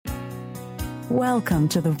Welcome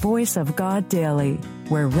to the Voice of God Daily,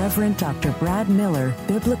 where Reverend Dr. Brad Miller,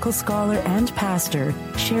 biblical scholar and pastor,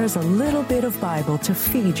 shares a little bit of Bible to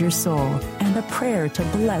feed your soul and a prayer to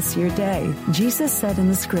bless your day. Jesus said in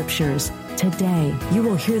the Scriptures, "Today you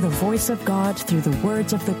will hear the voice of God through the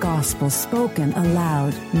words of the gospel spoken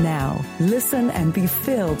aloud." Now, listen and be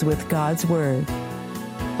filled with God's Word.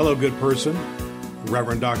 Hello, good person.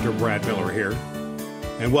 Reverend Dr. Brad Miller here,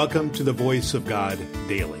 and welcome to the Voice of God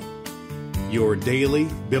Daily, your daily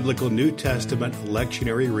biblical New Testament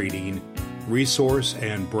lectionary reading, resource,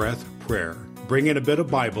 and breath prayer, bringing a bit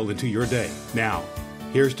of Bible into your day. Now,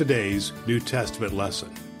 here's today's New Testament lesson.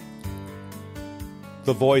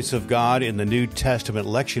 The Voice of God in the New Testament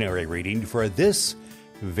lectionary reading for this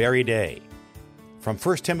very day. From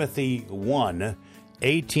 1 Timothy 1,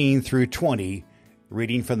 18 through 20,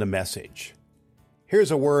 reading from the Message.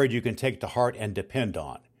 Here's a word you can take to heart and depend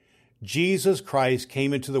on. Jesus Christ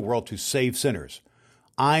came into the world to save sinners.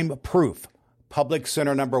 I'm proof, public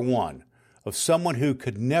sinner number one, of someone who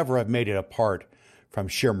could never have made it apart from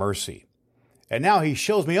sheer mercy. And now he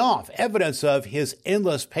shows me off, evidence of his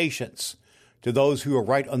endless patience to those who are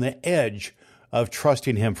right on the edge of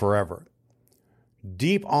trusting him forever.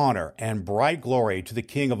 Deep honor and bright glory to the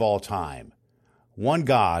King of all time. One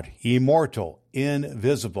God, immortal,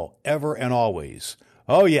 invisible, ever and always.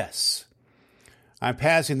 Oh, yes. I'm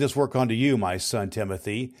passing this work on to you, my son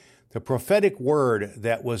Timothy. The prophetic word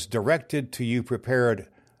that was directed to you prepared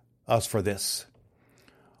us for this.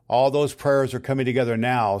 All those prayers are coming together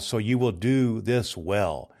now, so you will do this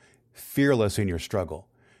well, fearless in your struggle,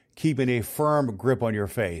 keeping a firm grip on your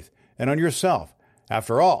faith and on yourself.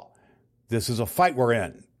 After all, this is a fight we're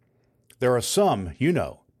in. There are some, you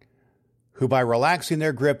know, who by relaxing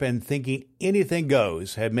their grip and thinking anything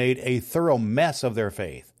goes have made a thorough mess of their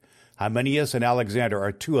faith. Hymenaeus and Alexander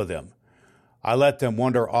are two of them. I let them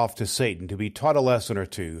wander off to Satan to be taught a lesson or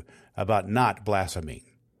two about not blaspheming.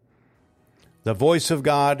 The voice of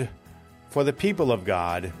God for the people of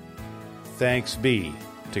God. Thanks be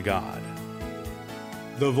to God.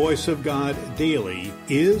 The Voice of God Daily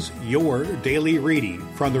is your daily reading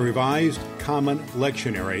from the Revised Common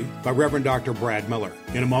Lectionary by Reverend Dr. Brad Miller.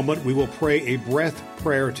 In a moment, we will pray a breath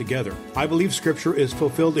prayer together. I believe Scripture is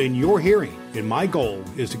fulfilled in your hearing, and my goal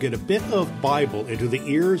is to get a bit of Bible into the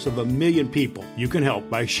ears of 1 million people. You can help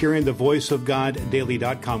by sharing the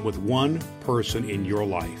voiceofgoddaily.com with one person in your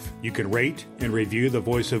life. You can rate and review the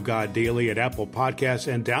Voice of God Daily at Apple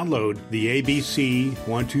Podcasts and download the ABC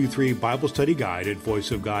 123 Bible Study Guide at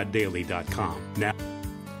voiceofgoddaily.com. Now,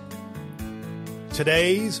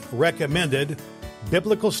 today's recommended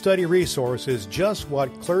biblical study resource is just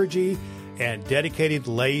what clergy and dedicated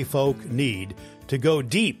lay folk need to go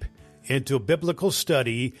deep into biblical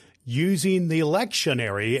study using the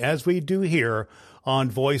lectionary as we do here on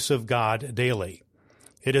Voice of God Daily.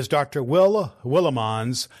 It is Dr. Will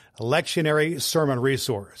Willimon's lectionary sermon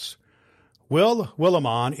resource. Will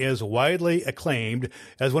Willimon is widely acclaimed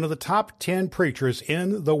as one of the top 10 preachers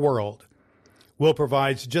in the world. Will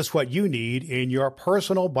provides just what you need in your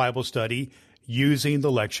personal Bible study using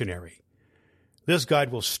the lectionary. This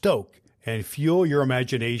guide will stoke and fuel your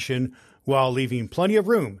imagination while leaving plenty of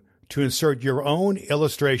room to insert your own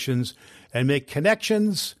illustrations and make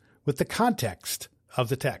connections with the context of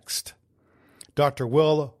the text. Dr.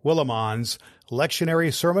 Will Willimon's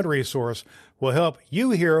lectionary sermon resource will help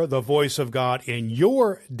you hear the voice of God in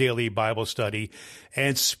your daily Bible study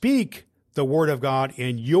and speak the Word of God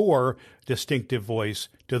in your distinctive voice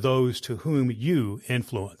to those to whom you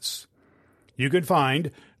influence. You can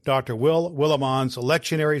find Dr. Will Willimon's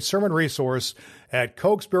lectionary sermon resource at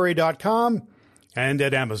Cokesbury.com and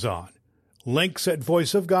at Amazon. Links at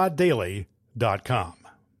voiceofgoddaily.com.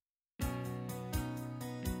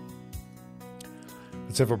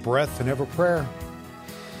 Let's have a breath and have a prayer.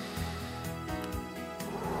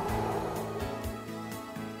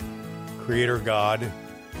 Creator God,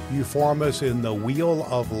 you form us in the wheel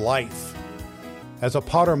of life. As a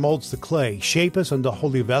potter molds the clay, shape us into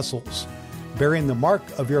holy vessels, bearing the mark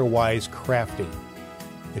of your wise crafting,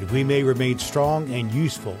 that we may remain strong and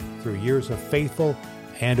useful through years of faithful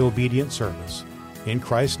and obedient service. In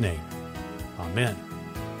Christ's name, amen.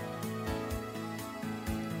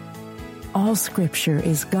 All Scripture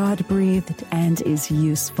is God-breathed and is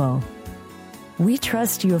useful. We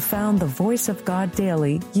trust you have found the Voice of God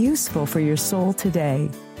Daily useful for your soul today.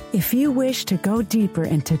 If you wish to go deeper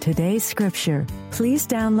into today's Scripture, please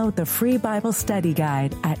download the free Bible study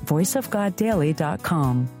guide at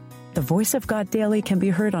voiceofgoddaily.com. The Voice of God Daily can be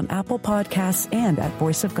heard on Apple Podcasts and at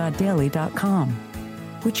voiceofgoddaily.com.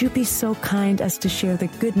 Would you be so kind as to share the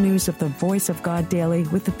good news of the Voice of God Daily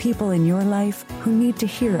with the people in your life who need to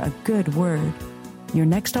hear a good word? Your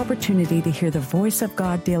next opportunity to hear the Voice of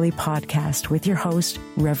God Daily podcast with your host,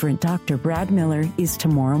 Reverend Dr. Brad Miller, is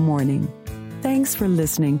tomorrow morning. Thanks for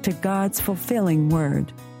listening to God's fulfilling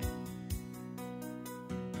Word.